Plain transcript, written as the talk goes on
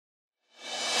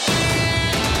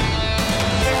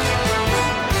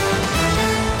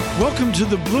Welcome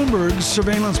to the Bloomberg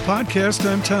Surveillance Podcast.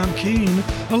 I'm Tom Keene,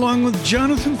 along with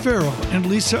Jonathan Farrell and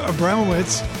Lisa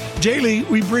Abramowitz. Daily,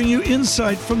 we bring you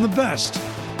insight from the best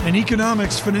in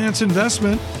economics, finance,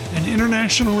 investment, and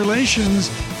international relations.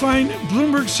 Find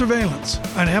Bloomberg Surveillance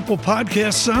on Apple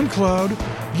Podcasts, SoundCloud,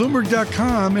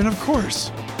 Bloomberg.com, and of course,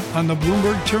 on the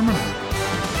Bloomberg Terminal.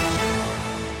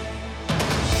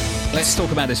 Let's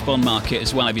talk about this bond market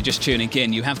as well. If you're just tuning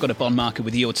in, you have got a bond market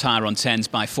with yield higher on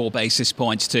 10s by 4 basis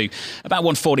points to about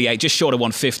 148, just short of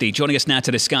 150. Joining us now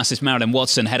to discuss is Marilyn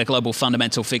Watson, Head of Global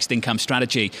Fundamental Fixed Income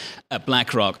Strategy at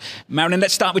BlackRock. Marilyn,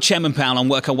 let's start with Chairman Powell and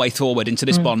work our way forward into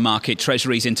this bond market,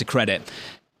 treasuries into credit.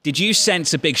 Did you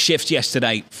sense a big shift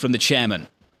yesterday from the chairman?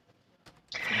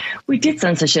 We did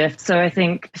sense a shift. So I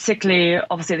think particularly,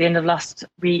 obviously, at the end of last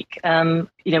week,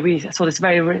 we saw this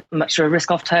very much a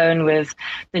risk-off tone with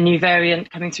the new variant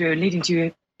coming through, leading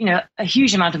to, a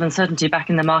huge amount of uncertainty back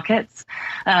in the markets.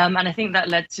 And I think that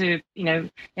led to,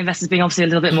 investors being obviously a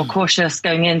little bit more cautious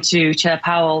going into Chair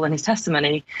Powell and his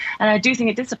testimony. And I do think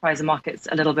it did surprise the markets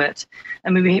a little bit. I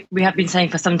mean, we have been saying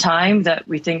for some time that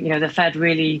we think, the Fed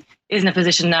really is in a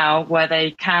position now where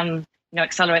they can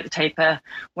accelerate the taper,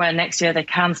 where next year they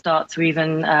can start to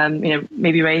even,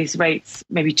 maybe raise rates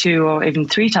maybe 2 or even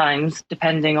 3 times,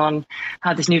 depending on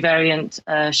how this new variant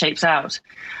shapes out.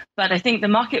 But I think the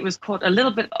market was caught a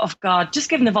little bit off guard, just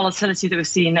given the volatility that we've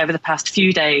seen over the past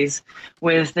few days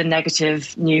with the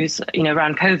negative news,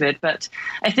 around COVID. But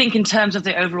I think in terms of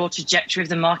the overall trajectory of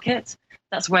the market,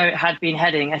 that's where it had been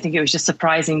heading. I think it was just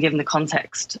surprising given the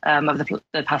context of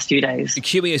the past few days.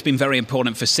 QE has been very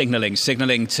important for signalling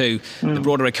to the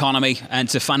broader economy and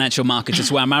to financial markets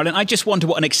as well. Marilyn, I just wonder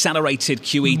what an accelerated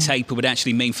QE taper would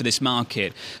actually mean for this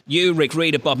market. You, Rick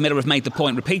Reeder, Bob Miller have made the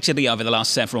point repeatedly over the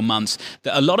last several months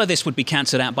that a lot of this would be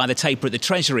cancelled out by the taper at the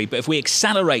Treasury. But if we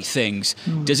accelerate things,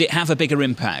 does it have a bigger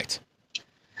impact?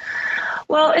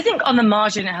 Well, I think on the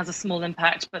margin, it has a small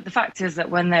impact. But the fact is that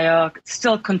when they are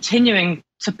still continuing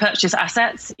to purchase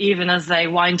assets, even as they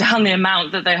wind down the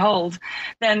amount that they hold,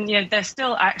 then they're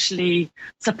still actually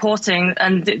supporting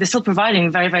and they're still providing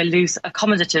very, very loose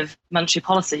accommodative monetary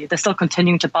policy. They're still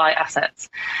continuing to buy assets.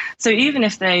 So even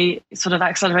if they sort of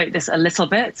accelerate this a little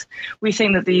bit, we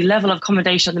think that the level of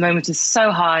accommodation at the moment is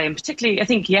so high. And particularly, I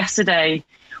think yesterday,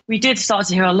 we did start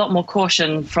to hear a lot more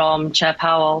caution from Chair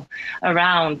Powell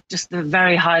around just the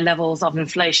very high levels of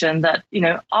inflation that,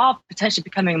 are potentially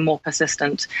becoming more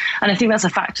persistent. And I think that's a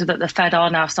factor that the Fed are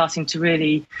now starting to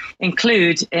really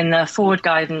include in their forward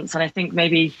guidance. And I think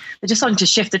maybe they're just starting to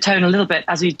shift the tone a little bit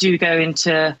as we do go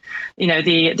into, the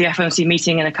FOMC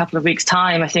meeting in a couple of weeks'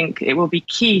 time. I think it will be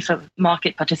key for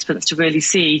market participants to really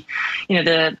see,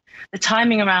 the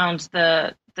timing around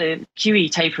the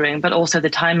QE tapering, but also the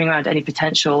timing around any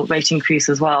potential rate increase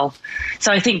as well.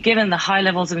 So I think given the high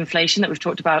levels of inflation that we've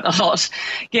talked about a lot,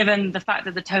 given the fact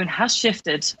that the tone has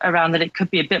shifted around that it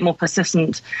could be a bit more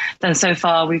persistent than so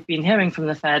far we've been hearing from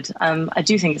the Fed, I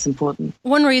do think it's important.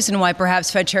 One reason why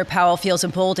perhaps Fed Chair Powell feels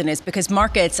emboldened is because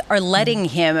markets are letting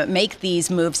him make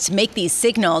these moves, to make these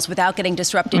signals without getting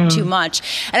disrupted too much.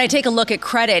 And I take a look at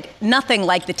credit, nothing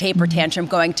like the taper tantrum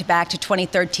going back to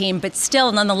 2013, but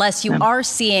still, nonetheless, you are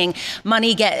seeing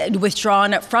money get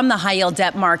withdrawn from the high yield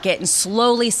debt market and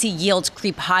slowly see yields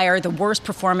creep higher, the worst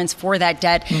performance for that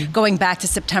debt going back to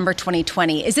September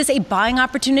 2020. Is this a buying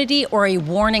opportunity or a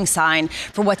warning sign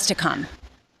for what's to come?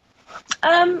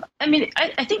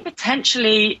 I think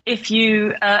potentially if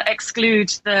you exclude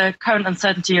the current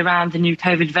uncertainty around the new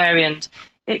COVID variant,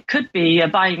 it could be a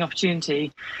buying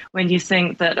opportunity when you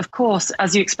think that, of course,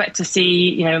 as you expect to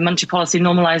see, monetary policy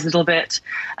normalize a little bit.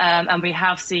 And we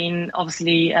have seen,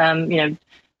 obviously,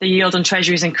 the yield on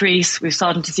treasuries increase. We're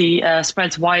starting to see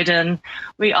spreads widen.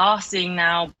 We are seeing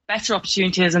now better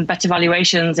opportunities and better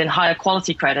valuations in higher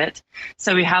quality credit.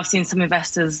 So we have seen some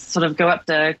investors sort of go up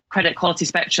the credit quality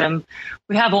spectrum.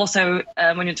 We have also,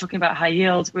 when you're talking about high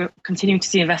yields, we're continuing to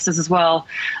see investors as well,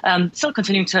 still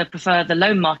continuing to prefer the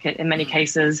loan market in many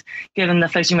cases, given the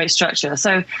floating rate structure.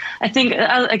 So I think,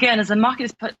 again, as the market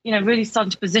is really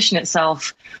starting to position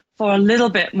itself for a little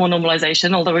bit more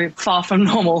normalization, although we're far from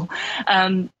normal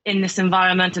in this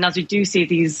environment. And as we do see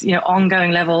these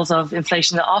ongoing levels of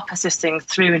inflation that are persisting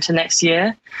through into next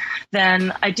year,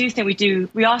 then I do think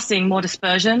we are seeing more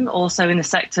dispersion also in the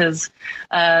sectors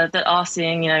that are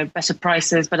seeing better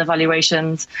prices, better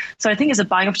valuations. So I think it's a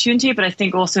buying opportunity, but I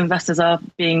think also investors are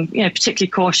being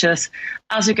particularly cautious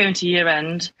as we go into year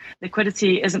end,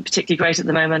 liquidity isn't particularly great at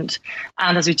the moment.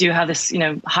 And as we do have this,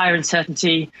 higher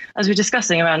uncertainty, as we're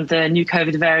discussing around the new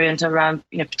COVID variant, around,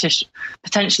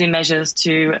 potentially measures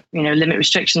to, limit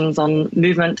restrictions on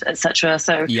movement, etc.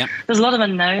 So there's a lot of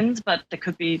unknowns, but there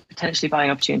could be potentially buying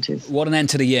opportunities. What an end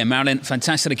to the year. Marilyn,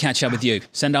 fantastic to catch up with you.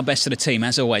 Send our best to the team,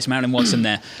 as always. Marilyn Watson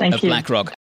there of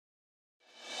BlackRock.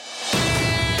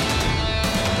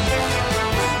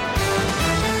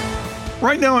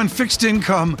 Right now on Fixed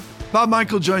Income, Bob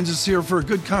Michael joins us here for a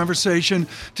good conversation.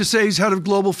 To say he's head of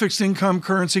global fixed income,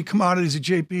 currency, commodities at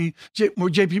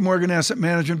JP Morgan Asset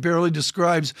Management barely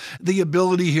describes the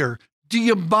ability here. Do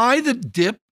you buy the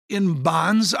dip in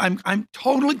bonds? I'm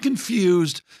totally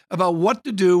confused about what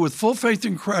to do with full faith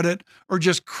in credit or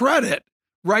just credit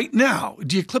right now.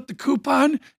 Do you clip the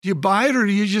coupon? Do you buy it, or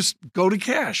do you just go to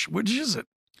cash? Which is it?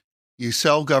 You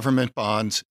sell government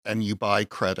bonds and you buy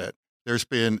credit. There's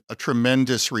been a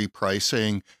tremendous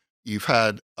repricing. You've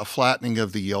had a flattening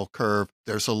of the yield curve.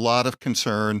 There's a lot of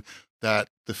concern that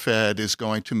the Fed is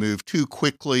going to move too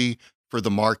quickly for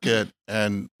the market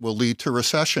and will lead to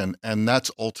recession. And that's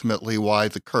ultimately why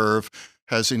the curve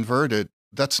has inverted.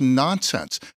 That's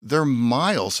nonsense. They're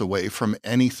miles away from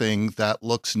anything that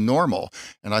looks normal.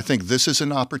 And I think this is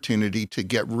an opportunity to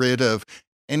get rid of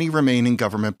any remaining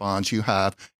government bonds you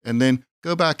have and then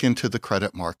go back into the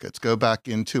credit markets, go back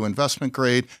into investment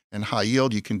grade and high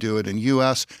yield. You can do it in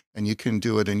US and you can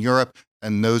do it in Europe.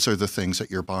 And those are the things that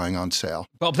you're buying on sale.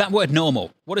 Bob, that word normal,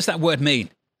 what does that word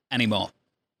mean anymore?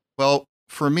 Well,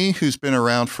 for me, who's been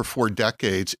around for 4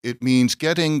 decades, it means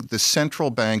getting the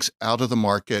central banks out of the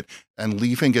market and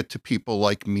leaving it to people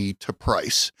like me to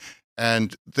price.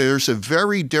 And there's a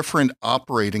very different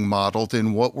operating model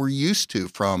than what we're used to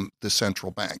from the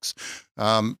central banks.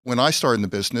 When I started in the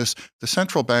business, the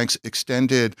central banks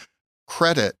extended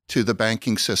credit to the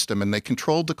banking system and they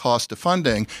controlled the cost of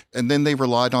funding, and then they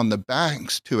relied on the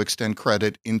banks to extend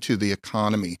credit into the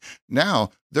economy.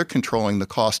 Now they're controlling the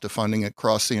cost of funding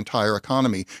across the entire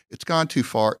economy. It's gone too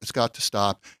far. It's got to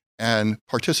stop. And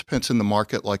participants in the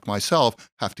market like myself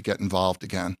have to get involved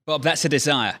again. Bob, that's a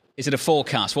desire. Is it a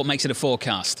forecast? What makes it a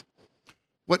forecast?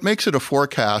 What makes it a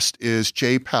forecast is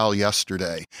Jay Powell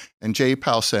yesterday. And Jay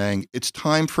Powell saying it's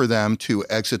time for them to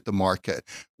exit the market,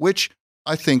 which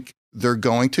I think they're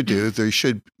going to do. They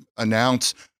should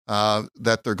announce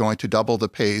that they're going to double the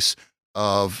pace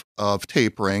of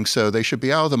tapering. So they should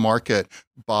be out of the market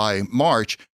by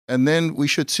March. And then we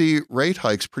should see rate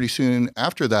hikes pretty soon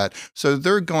after that. So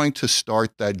they're going to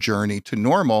start that journey to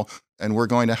normal, and we're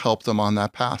going to help them on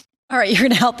that path. All right, you're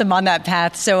going to help them on that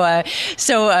path. So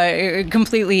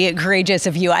completely courageous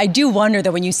of you. I do wonder,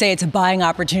 though, when you say it's a buying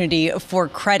opportunity for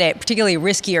credit, particularly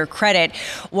riskier credit,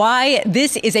 why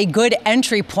this is a good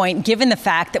entry point, given the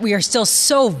fact that we are still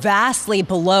so vastly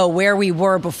below where we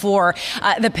were before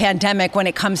the pandemic when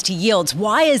it comes to yields.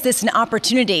 Why is this an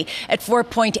opportunity at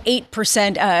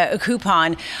 4.8%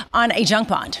 coupon on a junk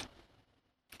bond?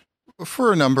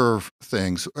 For a number of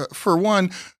things. For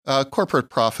one, corporate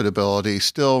profitability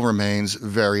still remains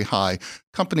very high.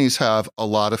 Companies have a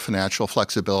lot of financial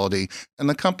flexibility, and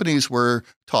the companies we're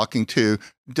talking to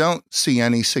don't see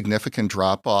any significant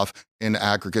drop-off in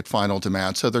aggregate final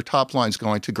demand. So their top line is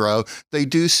going to grow. They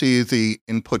do see the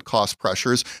input cost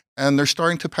pressures, and they're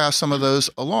starting to pass some of those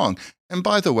along. And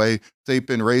by the way, they've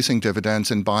been raising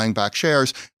dividends and buying back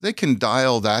shares. They can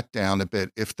dial that down a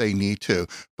bit if they need to.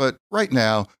 But right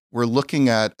now, we're looking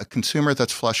at a consumer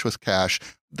that's flush with cash,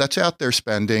 that's out there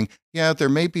spending. Yeah, there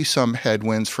may be some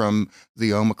headwinds from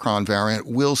the Omicron variant.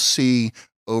 We'll see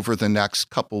over the next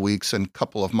couple weeks and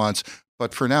couple of months.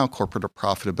 But for now, corporate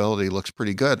profitability looks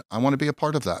pretty good. I want to be a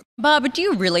part of that. Bob, do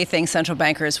you really think central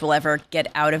bankers will ever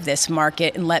get out of this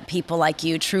market and let people like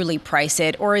you truly price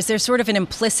it? Or is there sort of an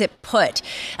implicit put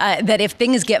that if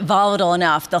things get volatile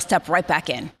enough, they'll step right back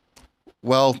in?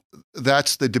 Well,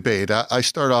 that's the debate. I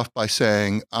start off by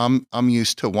saying I'm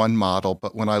used to one model,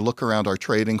 but when I look around our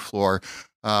trading floor,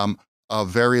 a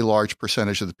very large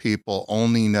percentage of the people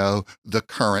only know the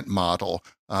current model,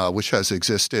 which has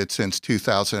existed since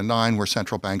 2009, where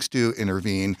central banks do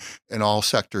intervene in all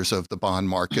sectors of the bond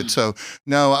market. So,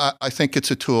 no, I think it's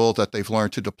a tool that they've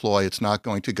learned to deploy. It's not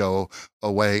going to go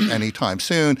away anytime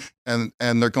soon, and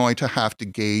they're going to have to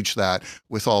gauge that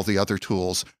with all the other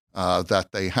tools that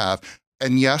they have.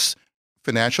 And yes,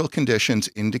 financial conditions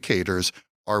indicators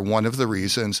are one of the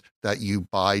reasons that you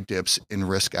buy dips in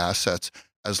risk assets.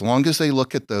 As long as they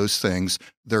look at those things,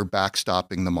 they're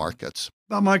backstopping the markets.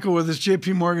 Bob Michel with us,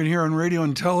 JP Morgan here on radio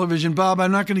and television. Bob,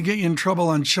 I'm not going to get you in trouble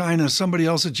on China. Somebody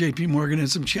else at JP Morgan had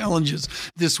some challenges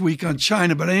this week on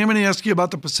China, but I am going to ask you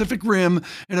about the Pacific Rim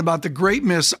and about the great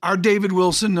miss. Our David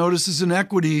Wilson notices in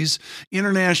equities,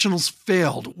 internationals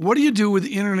failed. What do you do with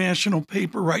international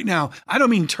paper right now? I don't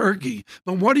mean Turkey,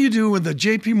 but what do you do with the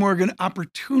JP Morgan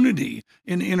opportunity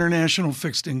in international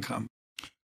fixed income?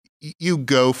 You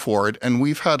go for it. And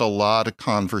we've had a lot of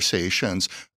conversations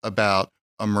about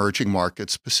emerging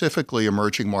markets, specifically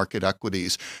emerging market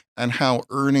equities, and how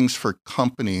earnings for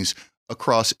companies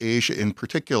across Asia in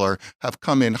particular have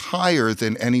come in higher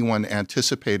than anyone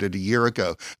anticipated a year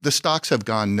ago. The stocks have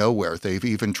gone nowhere. They've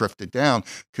even drifted down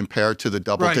compared to the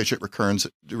double-digit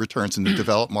returns in the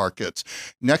developed markets.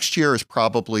 Next year is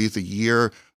probably the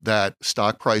year that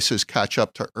stock prices catch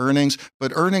up to earnings,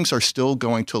 but earnings are still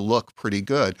going to look pretty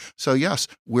good. So yes,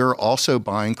 we're also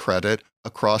buying credit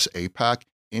across APAC,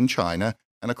 in China,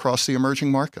 and across the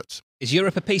emerging markets. Is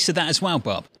Europe a piece of that as well,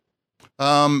 Bob?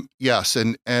 Yes,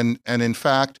 and in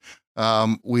fact,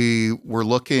 we were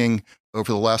looking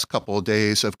over the last couple of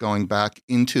days of going back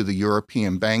into the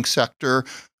European bank sector,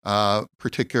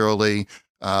 particularly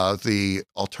the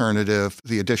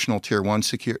additional tier 1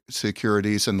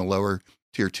 securities and the lower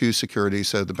tier 2 securities,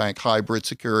 so the bank hybrid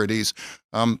securities.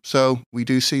 So we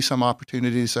do see some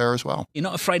opportunities there as well. You're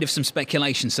not afraid of some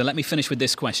speculation, so let me finish with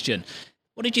this question.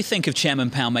 What did you think of Chairman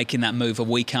Powell making that move a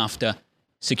week after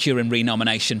securing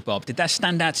renomination, Bob? Did that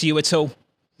stand out to you at all?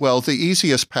 Well, the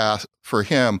easiest path for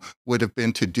him would have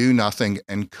been to do nothing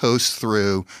and coast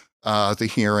through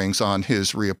the hearings on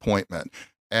his reappointment.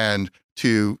 And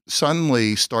to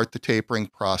suddenly start the tapering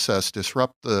process,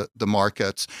 disrupt the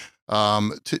markets,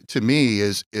 to me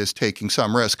is taking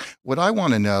some risk. What I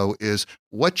want to know is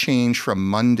what changed from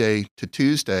Monday to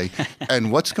Tuesday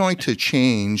and what's going to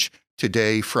change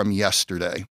today from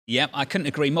yesterday. Yep, I couldn't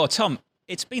agree more. Tom,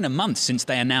 it's been a month since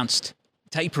they announced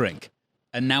tapering,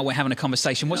 and now we're having a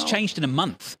conversation. What's changed in a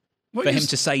month for him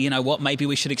to say, you know what, maybe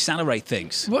we should accelerate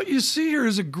things? What you see here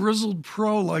is a grizzled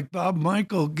pro like Bob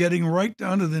Michel getting right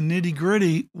down to the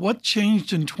nitty-gritty. What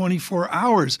changed in 24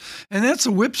 hours? And that's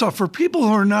a whipsaw. For people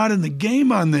who are not in the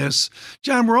game on this,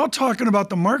 John, we're all talking about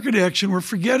the market action. We're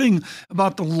forgetting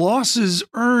about the losses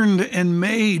earned and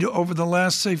made over the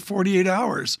last, say, 48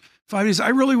 hours. 5 days. I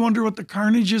really wonder what the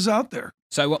carnage is out there.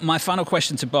 So my final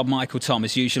question to Bob Michel, Tom,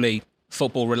 is usually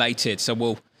football related. So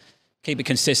we'll keep it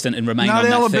consistent and remain on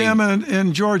that Alabama theme.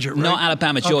 and Georgia, right? Not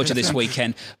Alabama, Georgia this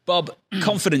weekend. Bob,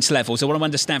 confidence levels, I want to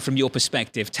understand from your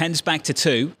perspective. 10's back to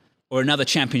 2 or another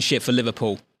championship for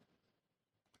Liverpool?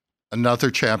 Another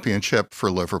championship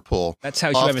for Liverpool. That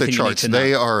tells you everything you need to know.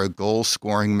 They are a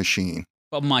goal-scoring machine.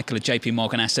 Bob Michel at JP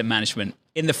Morgan Asset Management.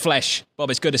 In the flesh. Bob,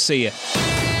 it's good to see you.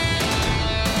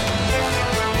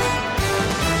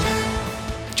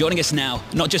 Joining us now,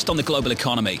 not just on the global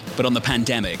economy, but on the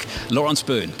pandemic, Laurence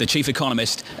Boone, the chief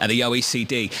economist at the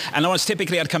OECD. And Laurence,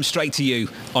 typically I'd come straight to you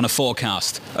on a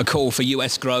forecast, a call for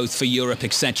US growth, for Europe,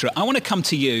 etc. I want to come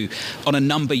to you on a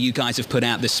number you guys have put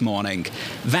out this morning.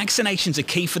 Vaccinations are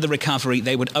key for the recovery.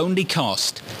 They would only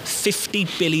cost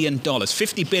 $50 billion.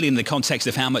 $50 billion in the context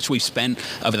of how much we've spent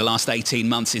over the last 18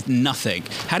 months is nothing.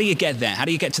 How do you get there? How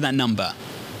do you get to that number?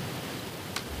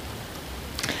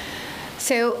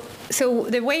 So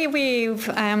the way we've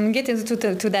getting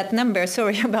to that number,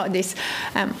 sorry about this,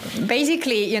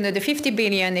 basically, the 50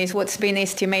 billion is what's been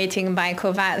estimated by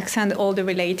COVAX and all the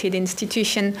related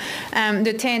institutions.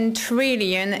 The 10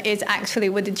 trillion is actually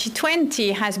what the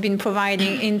G20 has been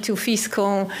providing into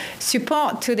fiscal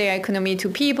support to their economy, to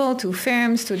people, to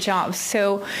firms, to jobs.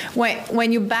 So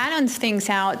when you balance things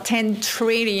out, 10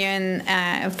 trillion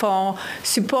for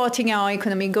supporting our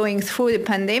economy going through the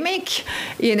pandemic,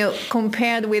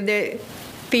 compared with the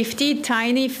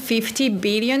 50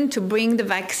 billion to bring the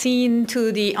vaccine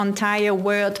to the entire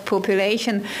world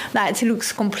population, that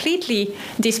looks completely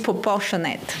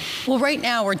disproportionate. Well, right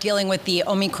now we're dealing with the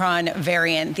Omicron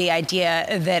variant, the idea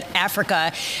that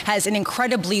Africa has an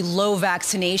incredibly low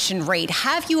vaccination rate.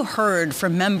 Have you heard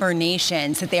from member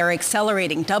nations that they are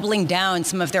accelerating, doubling down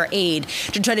some of their aid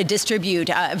to try to distribute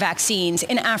vaccines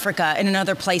in Africa and in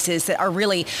other places that are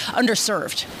really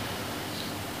underserved?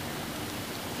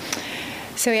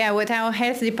 So yeah, what our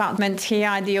health department here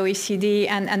at the OECD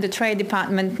and the trade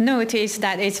department noticed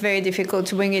that it's very difficult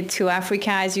to bring it to Africa.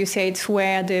 As you say, it's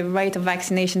where the rate of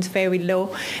vaccination is very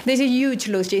low. There's a huge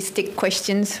logistic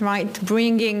questions, right?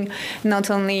 Bringing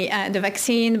not only the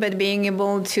vaccine, but being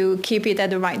able to keep it at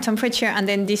the right temperature and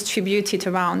then distribute it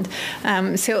around.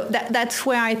 So that's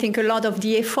where I think a lot of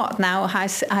the effort now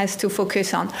has to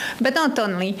focus on. But not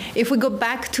only. If we go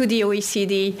back to the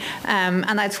OECD,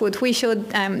 and that's what we showed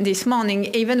this morning,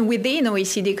 even within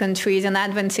OECD countries and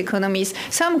advanced economies,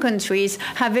 some countries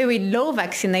have very low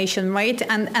vaccination rate,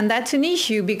 and that's an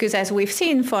issue because, as we've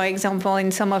seen, for example, in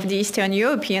some of the Eastern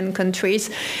European countries,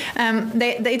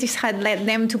 they just had led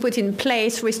them to put in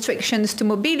place restrictions to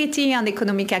mobility and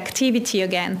economic activity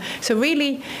again. So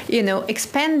really,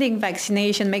 expanding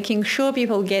vaccination, making sure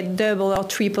people get double or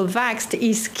triple vaxxed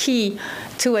is key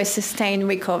to a sustained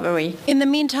recovery. In the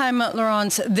meantime,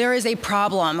 Laurence, there is a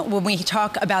problem when we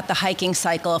talk about the hiking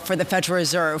cycle for the Federal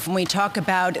Reserve, when we talk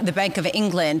about the Bank of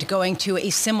England going to a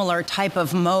similar type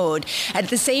of mode, at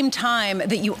the same time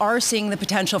that you are seeing the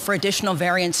potential for additional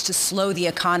variants to slow the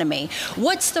economy.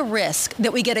 What's the risk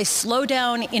that we get a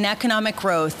slowdown in economic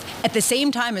growth at the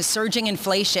same time as surging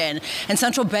inflation and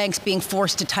central banks being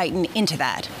forced to tighten into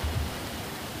that?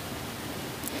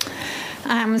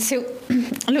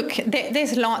 Look,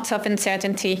 there's lots of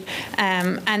uncertainty,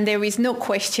 and there is no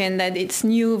question that its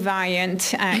new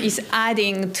variant is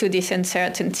adding to this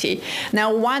uncertainty.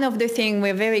 Now, one of the things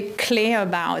we're very clear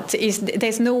about is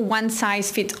there's no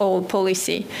one-size-fits-all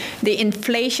policy. The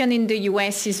inflation in the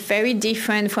US is very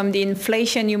different from the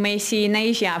inflation you may see in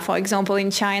Asia, for example, in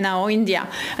China or India.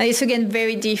 And it's, again,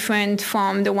 very different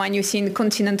from the one you see in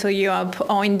continental Europe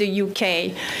or in the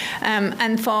UK.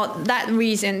 And for that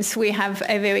reasons, we have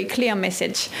a very clear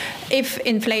message. If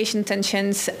inflation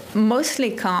tensions mostly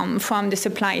come from the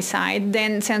supply side,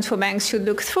 then central banks should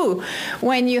look through.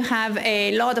 When you have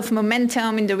a lot of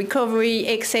momentum in the recovery,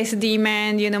 excess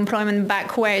demand, employment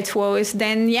back where it was,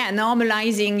 then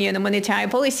normalizing monetary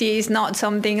policy is not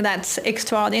something that's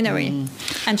extraordinary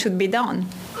and should be done.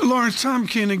 Laurence, Tom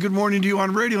Keene, good morning to you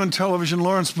on radio and television.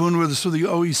 Laurence Boone with us with the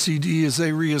OECD as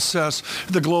they reassess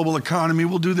the global economy.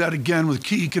 We'll do that again with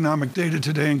key economic data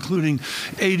today, including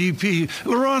ADP.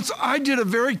 Laurence, I did a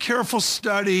very careful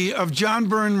study of John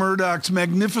Byrne Murdoch's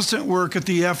magnificent work at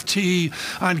the FT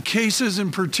on cases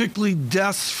and particularly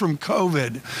deaths from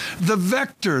COVID. The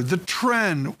vector, the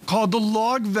trend, called the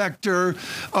log vector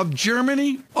of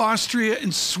Germany, Austria,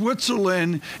 and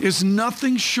Switzerland is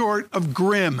nothing short of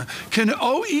grim. Can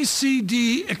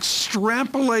OECD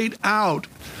extrapolate out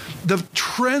the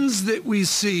trends that we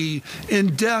see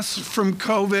in deaths from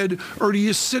COVID, or do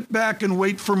you sit back and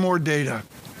wait for more data?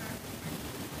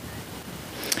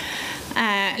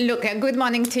 Look, good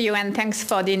morning to you, and thanks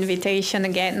for the invitation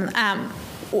again.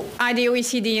 At the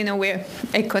OECD, we're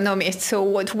economists, so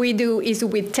what we do is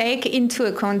we take into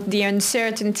account the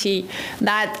uncertainty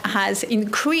that has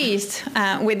increased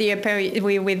with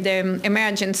the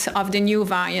emergence of the new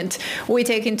variant. We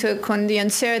take into account the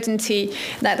uncertainty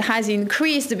that has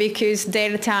increased because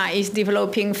Delta is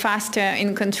developing faster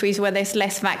in countries where there's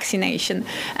less vaccination,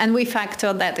 and we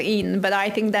factor that in. But I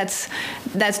think that's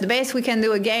the best we can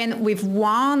do. Again, we've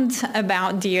warned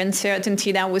about the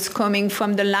uncertainty that was coming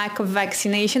from the lack of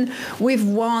vaccination. We've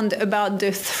warned about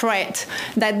the threat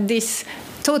that this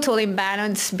total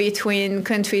imbalance between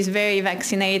countries very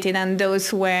vaccinated and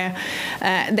those where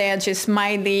they're just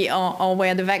mildly or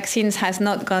where the vaccines has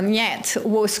not gone yet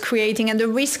was creating, and the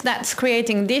risk that's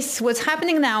creating this. What's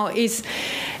happening now is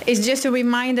just a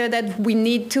reminder that we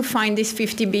need to find this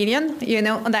 50 billion,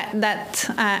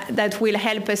 that will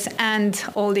help us end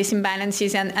all these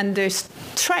imbalances and the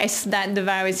stress that the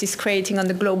virus is creating on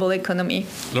the global economy.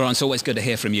 Laurence, always good to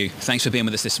hear from you. Thanks for being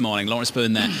with us this morning. Laurence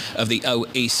Boone there of the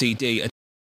OECD.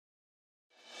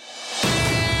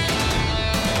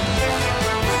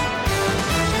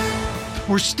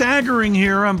 We're staggering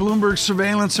here on Bloomberg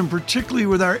Surveillance, and particularly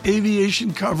with our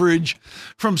aviation coverage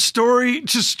from story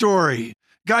to story.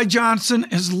 Guy Johnson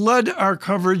has led our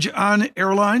coverage on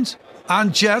airlines,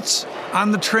 on jets,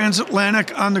 on the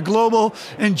transatlantic, on the global,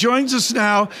 and joins us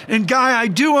now. And Guy, I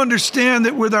do understand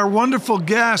that with our wonderful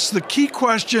guests, the key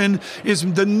question is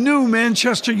the new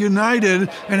Manchester United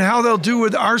and how they'll do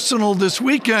with Arsenal this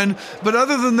weekend. But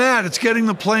other than that, it's getting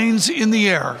the planes in the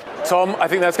air. Tom, I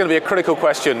think that's going to be a critical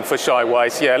question for Shai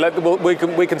Weiss. Yeah,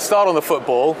 we can start on the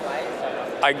football.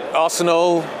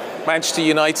 Arsenal, Manchester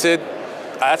United,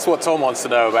 that's what Tom wants to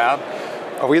know about.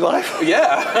 Are we live?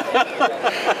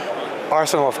 Yeah.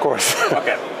 Arsenal, of course.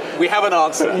 Okay, we have an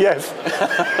answer. Yes.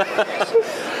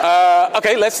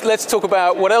 Okay, let's talk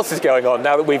about what else is going on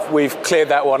now that we've cleared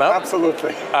that one up.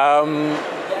 Absolutely.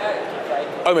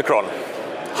 Omicron.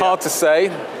 Hard to say.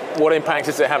 What impact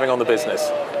is it having on the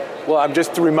business? Well, I'm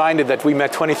just reminded that we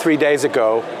met 23 days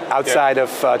ago outside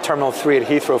of Terminal 3 at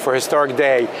Heathrow for a historic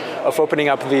day of opening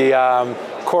up the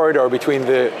corridor between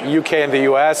the UK and the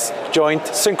US, joint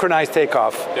synchronized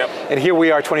takeoff. Yep. And here we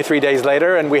are 23 days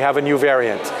later and we have a new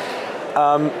variant.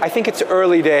 I think it's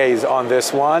early days on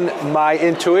this one. My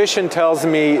intuition tells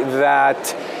me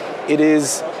that it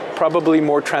is probably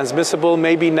more transmissible,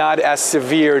 maybe not as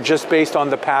severe just based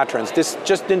on the patterns. This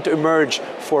just didn't emerge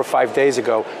 4 or 5 days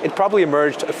ago. It probably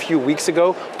emerged a few weeks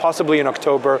ago, possibly in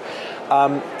October.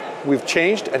 We've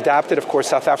changed, adapted. Of course,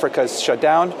 South Africa is shut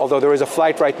down, although there is a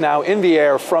flight right now in the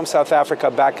air from South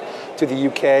Africa back to the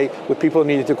UK with people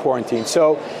needed to quarantine.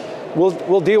 So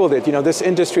we'll deal with it. You know, this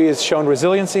industry has shown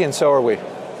resiliency, and so are we.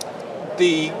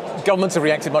 The governments have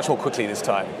reacted much more quickly this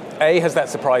time. A, has that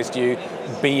surprised you?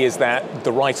 B, is that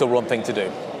the right or wrong thing to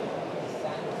do?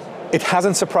 It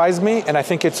hasn't surprised me, and I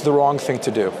think it's the wrong thing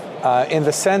to do, in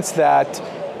the sense that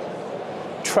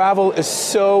travel is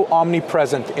so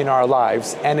omnipresent in our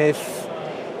lives, and if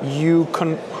you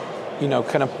kind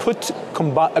of put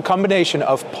a combination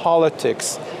of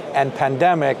politics and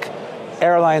pandemic,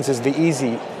 airlines is the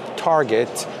easy target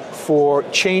for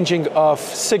changing of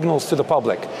signals to the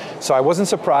public. So I wasn't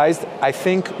surprised. I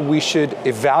think we should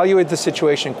evaluate the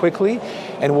situation quickly,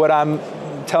 and what I'm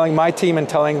telling my team and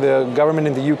telling the government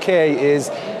in the UK is,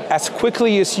 as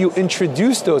quickly as you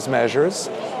introduce those measures,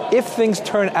 if things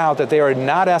turn out that they are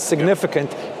not as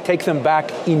significant, take them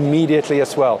back immediately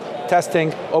as well.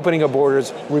 Testing, opening of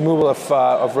borders, removal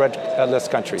of red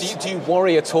list countries. Do you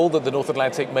worry at all that the North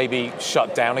Atlantic may be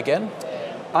shut down again?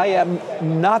 I am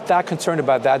not that concerned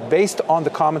about that, based on the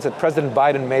comments that President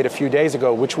Biden made a few days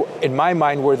ago, which in my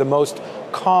mind were the most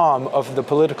calm of the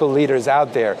political leaders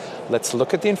out there. Let's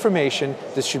look at the information.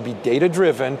 This should be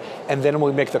data-driven, and then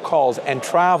we'll make the calls. And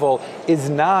travel is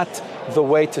not the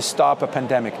way to stop a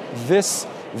pandemic. This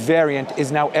variant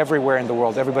is now everywhere in the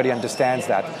world. Everybody understands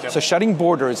that. Yep. So shutting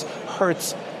borders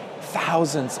hurts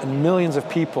thousands and millions of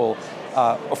people,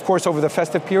 of course, over the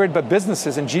festive period, but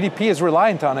businesses and GDP is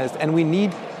reliant on it, and we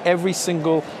need every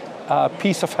single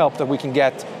piece of help that we can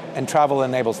get, and travel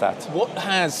enables that. What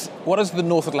does the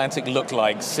North Atlantic look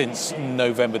like since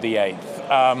November the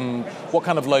 8th? What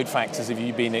kind of load factors have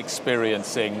you been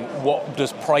experiencing? What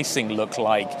does pricing look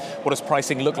like? What does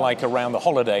pricing look like around the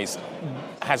holidays?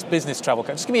 Has business travel,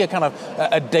 just give me a kind of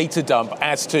a data dump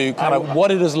as to kind of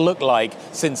what it has looked like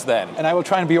since then. And I will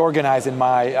try and be organized in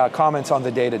my comments on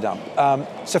the data dump.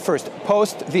 So first,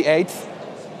 post the 8th,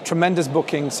 tremendous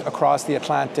bookings across the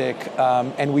Atlantic,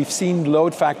 and we've seen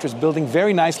load factors building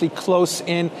very nicely close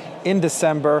in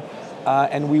December,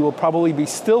 and we will probably be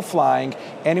still flying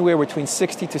anywhere between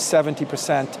 60 to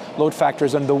 70% load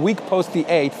factors. On the week post the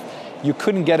 8th, you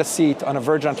couldn't get a seat on a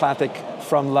Virgin Atlantic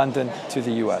from London to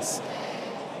the US.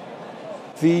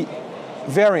 The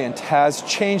variant has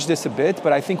changed this a bit,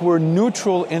 but I think we're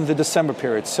neutral in the December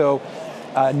period. So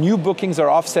new bookings are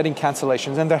offsetting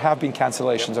cancellations, and there have been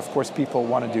cancellations. Of course, people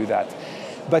want to do that.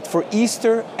 But for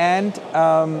Easter and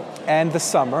the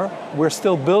summer, we're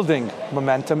still building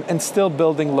momentum and still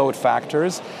building load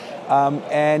factors.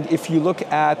 And if you look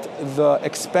at the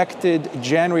expected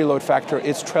January load factor,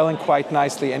 it's trailing quite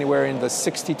nicely, anywhere in the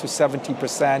 60 to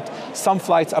 70%, some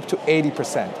flights up to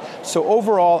 80%. So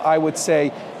overall, I would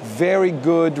say very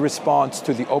good response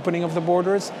to the opening of the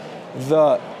borders.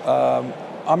 The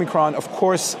Omicron, of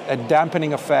course, a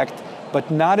dampening effect, but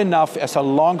not enough as a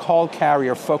long-haul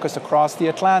carrier focused across the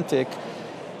Atlantic,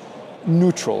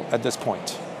 neutral at this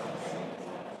point.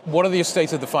 What are the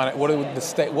state of the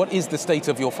what is the state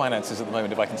of your finances at the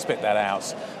moment, if I can spit that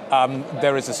out?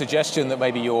 There is a suggestion that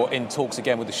maybe you're in talks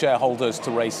again with the shareholders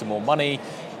to raise some more money.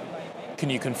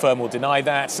 Can you confirm or deny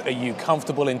that? Are you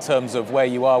comfortable in terms of where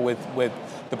you are with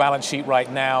the balance sheet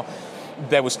right now?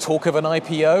 There was talk of an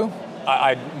IPO.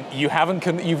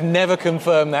 You've never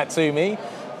confirmed that to me.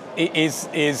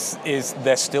 Is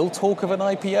there still talk of an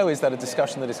IPO? Is that a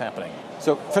discussion that is happening?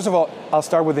 So first of all, I'll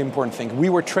start with the important thing. We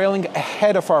were trailing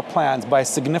ahead of our plans by a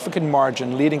significant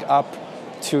margin leading up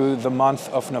to the month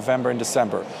of November and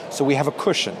December. So we have a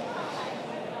cushion.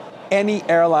 Any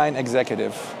airline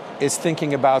executive is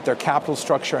thinking about their capital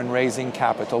structure and raising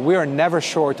capital. We are never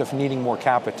short of needing more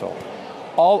capital.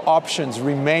 All options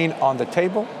remain on the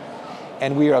table,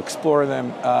 and we are exploring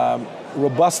them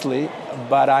robustly,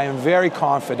 but I am very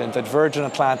confident that Virgin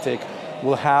Atlantic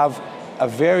will have a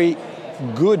very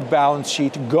good balance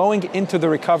sheet going into the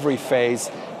recovery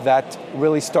phase that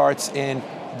really starts in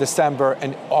December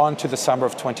and on to the summer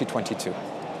of 2022.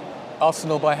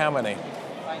 Arsenal by how many?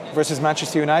 Versus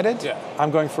Manchester United? Yeah. I'm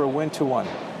going for a win 2-1.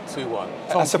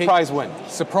 2-1. A surprise win.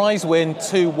 Surprise win,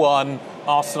 2-1,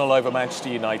 Arsenal over Manchester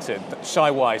United.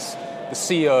 Shai Weiss, the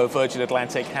CEO of Virgin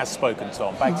Atlantic, has spoken,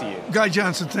 Tom. Back to you. Guy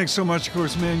Johnson, thanks so much. Of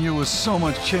course, man, with so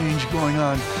much change going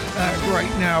on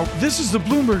right now. This is the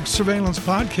Bloomberg Surveillance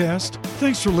Podcast.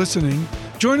 Thanks for listening.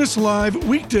 Join us live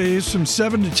weekdays from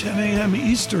 7 to 10 a.m.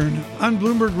 Eastern on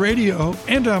Bloomberg Radio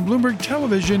and on Bloomberg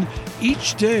Television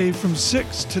each day from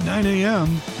 6 to 9 a.m.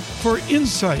 for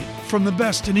insight from the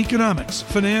best in economics,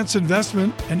 finance,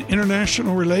 investment, and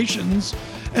international relations.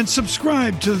 And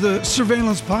subscribe to the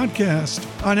Surveillance Podcast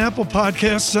on Apple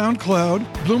Podcasts, SoundCloud,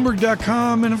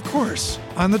 Bloomberg.com, and of course,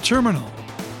 on the terminal.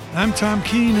 I'm Tom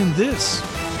Keene, and this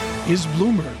is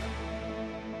Bloomberg.